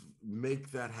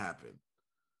make that happen,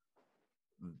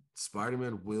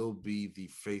 Spider-Man will be the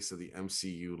face of the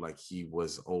MCU like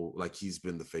he's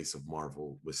been the face of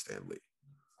Marvel with Stan Lee.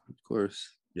 of course,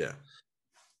 Yeah.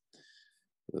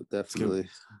 definitely.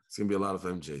 It's gonna be a lot of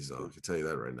MJs though. I can tell you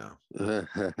that right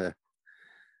now.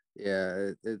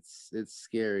 Yeah, it's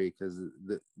scary because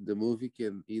the movie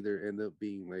can either end up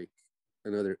being like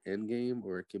another Endgame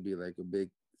or it can be like a big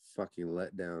fucking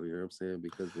letdown. You know what I'm saying?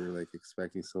 Because we're like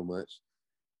expecting so much.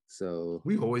 So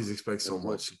We always expect so I'm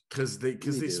much hoping because they we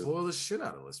do. spoil the shit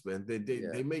out of us, man. They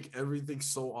Yeah. make everything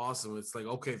so awesome. It's like,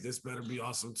 okay, this better be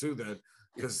awesome too, then,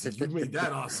 because you made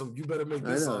that awesome. You better make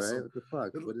I this know, awesome. right? What the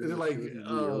fuck? What is And this like,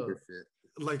 mediocre shit?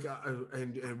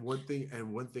 and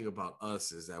one thing about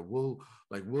us is that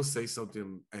we'll say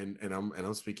something, and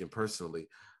I'm speaking personally.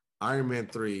 Iron Man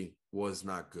 3 was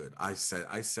not good. I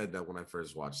said that when I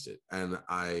first watched it, and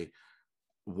I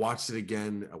watched it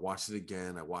again. I watched it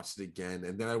again. I watched it again,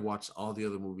 and then I watched all the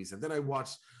other movies, and then I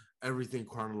watched everything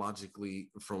chronologically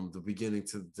from the beginning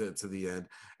to the end,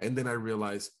 and then I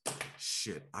realized,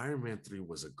 shit, Iron Man 3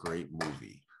 was a great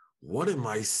movie. What am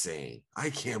I saying?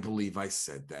 I can't believe I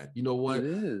said that. You know what? It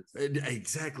is.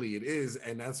 Exactly, it is,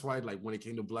 and that's why, like, when it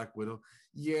came to Black Widow,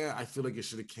 yeah, I feel like it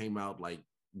should have came out like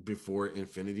before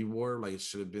Infinity War. Like, it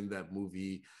should have been that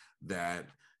movie that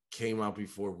came out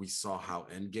before we saw how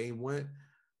Endgame went.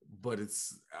 But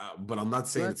I'm not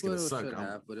saying Black it's gonna Widow suck. should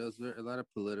have, but it was a lot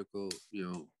of political, you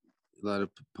know, a lot of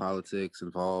politics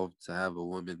involved to have a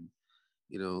woman,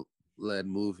 you know, led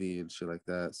movie and shit like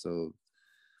that. So,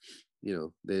 you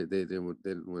know, they didn't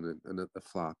want a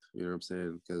flop. You know what I'm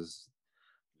saying? Because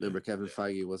remember, Kevin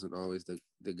Feige wasn't always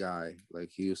the guy. Like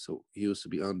he used to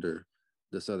be under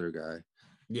this other guy.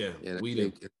 Yeah, And I we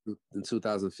think do. in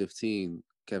 2015,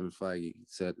 Kevin Feige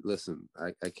said, "Listen,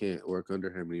 I can't work under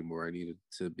him anymore. I needed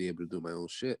to be able to do my own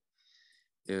shit."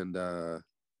 And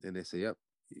they say, "Yep,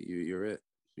 you're it."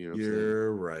 You know what I'm saying?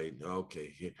 You're right.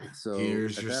 Okay, So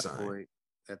here's your sign.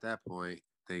 at that point,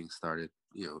 things started,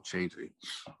 you know, changing.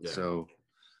 Yeah. So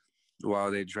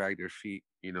while they dragged their feet,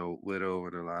 you know, Widow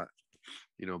and a lot,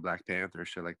 you know, Black Panther,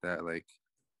 shit like that, like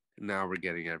now we're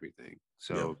getting everything.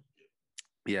 So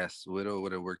yes, Widow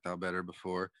would have worked out better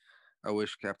before. I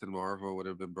wish Captain Marvel would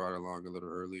have been brought along a little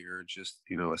earlier, just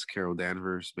you know, as Carol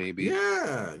Danvers, maybe.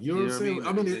 Yeah, you know what I'm saying.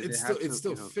 I mean, They had it's to,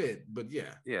 still you know, fit, but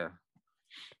yeah, yeah,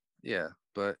 yeah.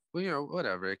 But well, you know,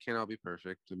 whatever. It can't all be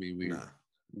perfect. I mean, we're nah.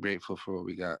 grateful for what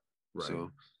we got. Right.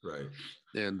 So, Right.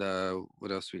 and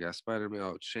what else we got? Spider-Man,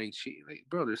 oh, Shang-Chi. Like,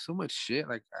 bro, there's so much shit.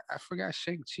 Like, I forgot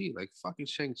Shang-Chi. Like, fucking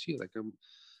Shang-Chi. Like, dude,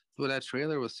 that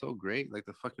trailer was so great. Like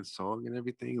the fucking song and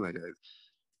everything. Like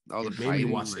all the It made me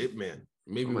fighting. watch Like, Ip Man. oh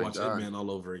Maybe my watch Ip god. Man all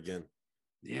over again.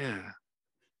 Yeah.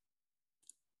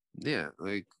 Yeah.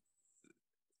 Like,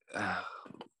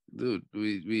 dude,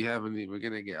 we haven't. We're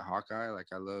gonna get Hawkeye. Like,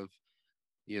 I love.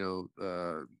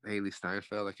 Haley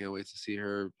Steinfeld. I can't wait to see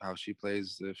her how she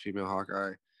plays the female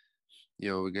Hawkeye.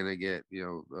 We're gonna get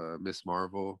Miss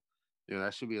Marvel.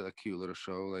 That should be a cute little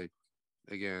show. Like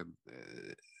again,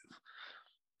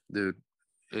 dude.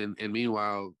 And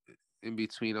meanwhile, in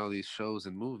between all these shows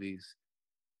and movies,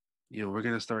 we're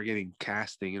gonna start getting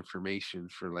casting information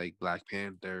for like Black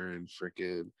Panther and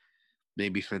freaking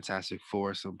maybe Fantastic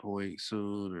Four at some point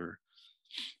soon, or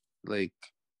like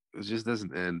it just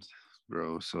doesn't end,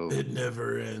 bro. So It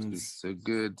never ends. It's a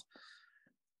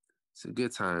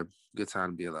good time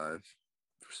to be alive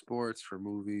for sports, for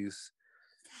movies.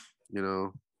 We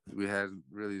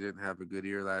really didn't have a good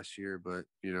year last year, but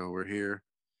we're here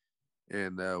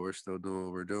and we're still doing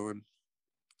what we're doing.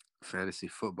 Fantasy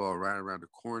football right around the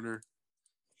corner.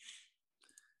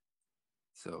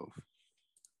 So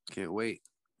can't wait.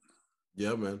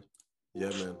 Yeah, man. Yeah,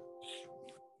 man.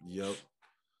 Yep.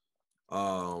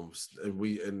 And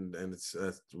it's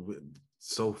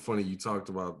so funny you talked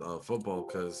about football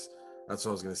because that's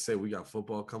what I was gonna say. We got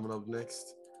football coming up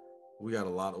next. We got a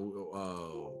lot of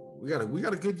we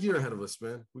got a good year ahead of us,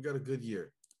 man. We got a good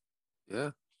year.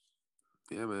 Yeah,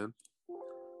 man.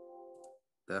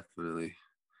 Definitely.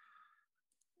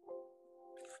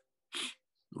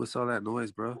 What's all that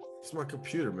noise, bro? It's my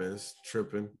computer, man. It's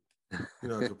tripping. You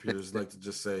know how computers like to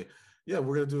just say, yeah,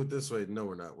 we're gonna do it this way. No,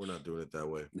 we're not. We're not doing it that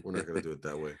way. We're not gonna do it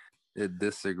that way. It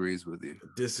disagrees with you.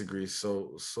 Disagree.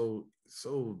 So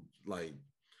like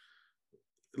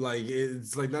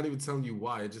it's like not even telling you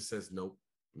why. It just says nope,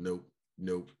 nope,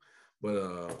 nope.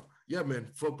 But yeah, man,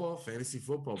 football, fantasy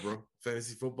football, bro.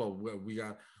 Fantasy football.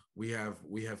 We have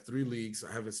 3 leagues.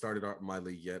 I haven't started my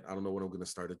league yet. I don't know when I'm gonna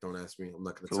start it. Don't ask me. I'm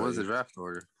not gonna So tell when's you. the draft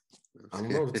order? I don't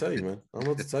know what to tell you, man. I don't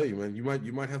know what to tell you, man. You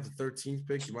might have the 13th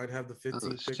pick. You might have the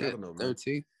 15th pick. I don't know, man.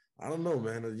 13. I don't know,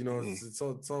 man. It's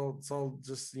all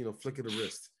just flick of the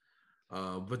wrist.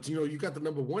 But you got the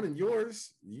number 1 in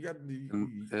yours. You got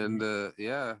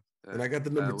yeah. And I got the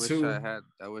number 2.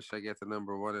 I wish I get the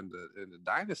number 1 in the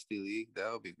dynasty league.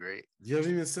 That would be great. You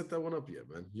haven't even set that one up yet,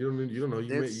 man. You don't know.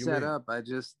 It's set up.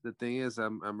 The thing is,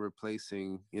 I'm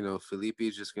replacing.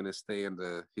 Felipe's just gonna stay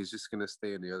he's just gonna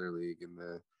stay in the other league in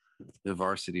the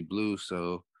varsity blue.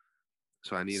 So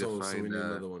I need to find. We need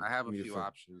another one. I have a few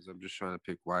options. I'm just trying to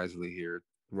pick wisely here.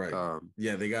 Right.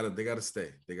 Yeah, they gotta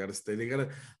stay. They gotta stay. They gotta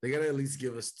at least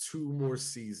give us 2 more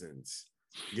seasons.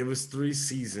 Give us 3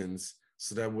 seasons.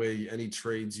 So that way, any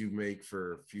trades you make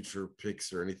for future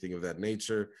picks or anything of that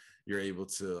nature, you're able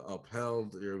to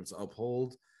uphold,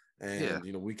 and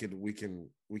we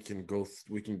can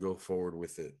go forward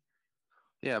with it.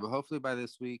 Yeah, but hopefully by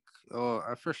this week,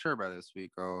 for sure by this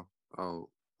week, I'll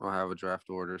have a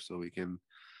draft order so we can,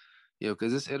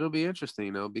 because it'll be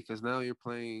interesting, because now you're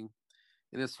playing,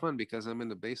 and it's fun because I'm in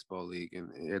the baseball league and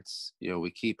it's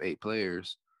we keep 8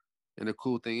 players, and the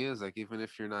cool thing is like even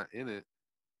if you're not in it,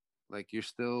 like you're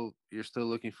still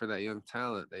looking for that young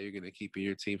talent that you're going to keep in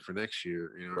your team for next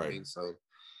year. You know what I mean? So,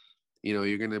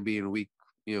 you're going to be in week,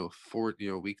 4,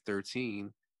 week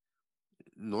 13.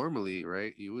 Normally,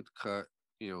 right? You would cut,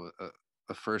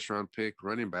 a first round pick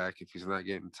running back if he's not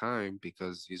getting time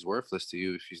because he's worthless to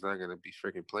you. If he's not going to be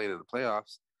freaking playing in the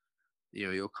playoffs,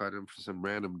 you'll cut him for some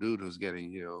random dude who's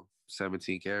getting,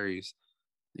 17 carries.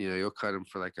 You'll cut him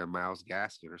for like a Myles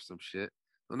Gaskin or some shit.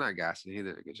 Well, not Gaskin. He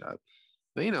did a good job.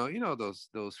 But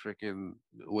those freaking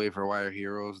waiver wire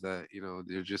heroes that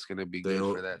they're just gonna be good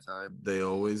for that time. There's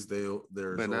always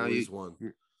one.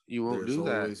 You won't do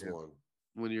that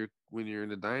when you're in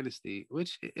the dynasty,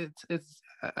 which it's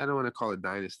I don't want to call it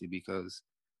dynasty because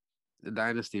the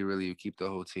dynasty really you keep the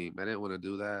whole team. I didn't want to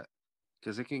do that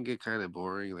because it can get kind of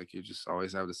boring. Like you just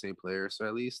always have the same player. So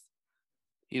at least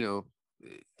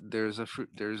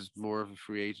there's more of a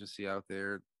free agency out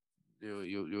there.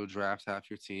 You'll draft half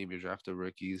your team. You draft the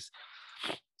rookies,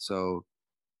 so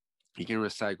you can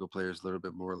recycle players a little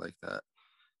bit more like that.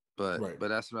 But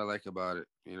that's what I like about it.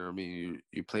 What I mean?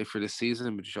 You play for the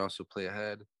season, but you also play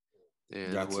ahead.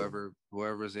 And whoever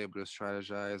is able to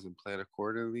strategize and plan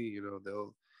accordingly,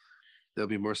 they'll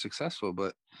be more successful.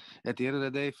 But at the end of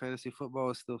the day, fantasy football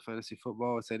is still fantasy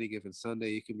football. It's any given Sunday.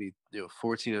 You can be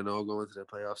 14-0 going to the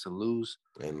playoffs and lose.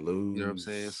 You know what I'm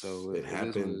saying? So it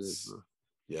happens.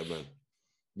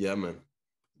 Yeah, man.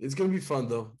 It's gonna be fun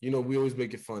though. You know, we always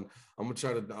make it fun. I'm gonna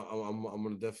try to. I'm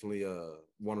gonna definitely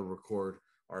want to record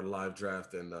our live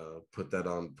draft and put that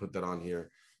on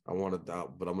here. I want to,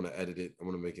 but I'm gonna edit it. I'm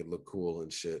gonna make it look cool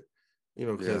and shit. You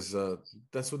know, Yeah, because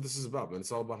that's what this is about, man.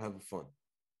 It's all about having fun.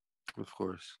 of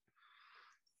course.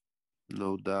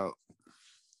 No doubt.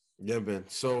 Yeah, man.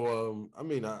 So I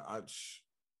mean, I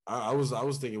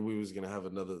was thinking we was gonna have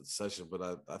another session, but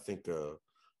I think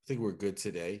we're good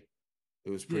today. It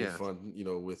was pretty Yeah, fun, you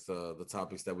know, with the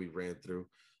topics that we ran through.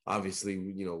 Obviously,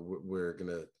 you know, we're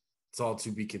gonna. It's all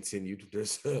to be continued.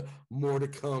 There's more to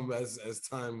come as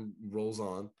time rolls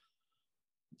on.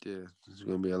 Yeah, there's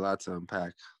gonna be a lot to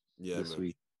unpack Yeah, this man.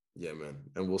 week. Yeah, man.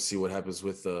 And we'll see what happens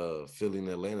with Philly and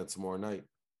Atlanta tomorrow night.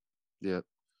 Yep,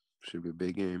 should be a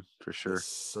big game for Yes, sure.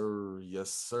 sir. Yes,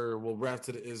 sir. Well, wrap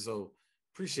to the Izzo.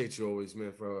 Appreciate you always,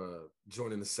 man, for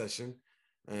joining the session.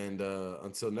 And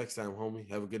until next time, homie,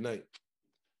 have a good night.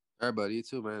 All right, buddy. You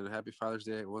too, man. Happy Father's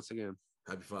Day once again.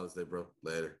 Happy Father's Day, bro.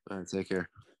 Later. All right, take care.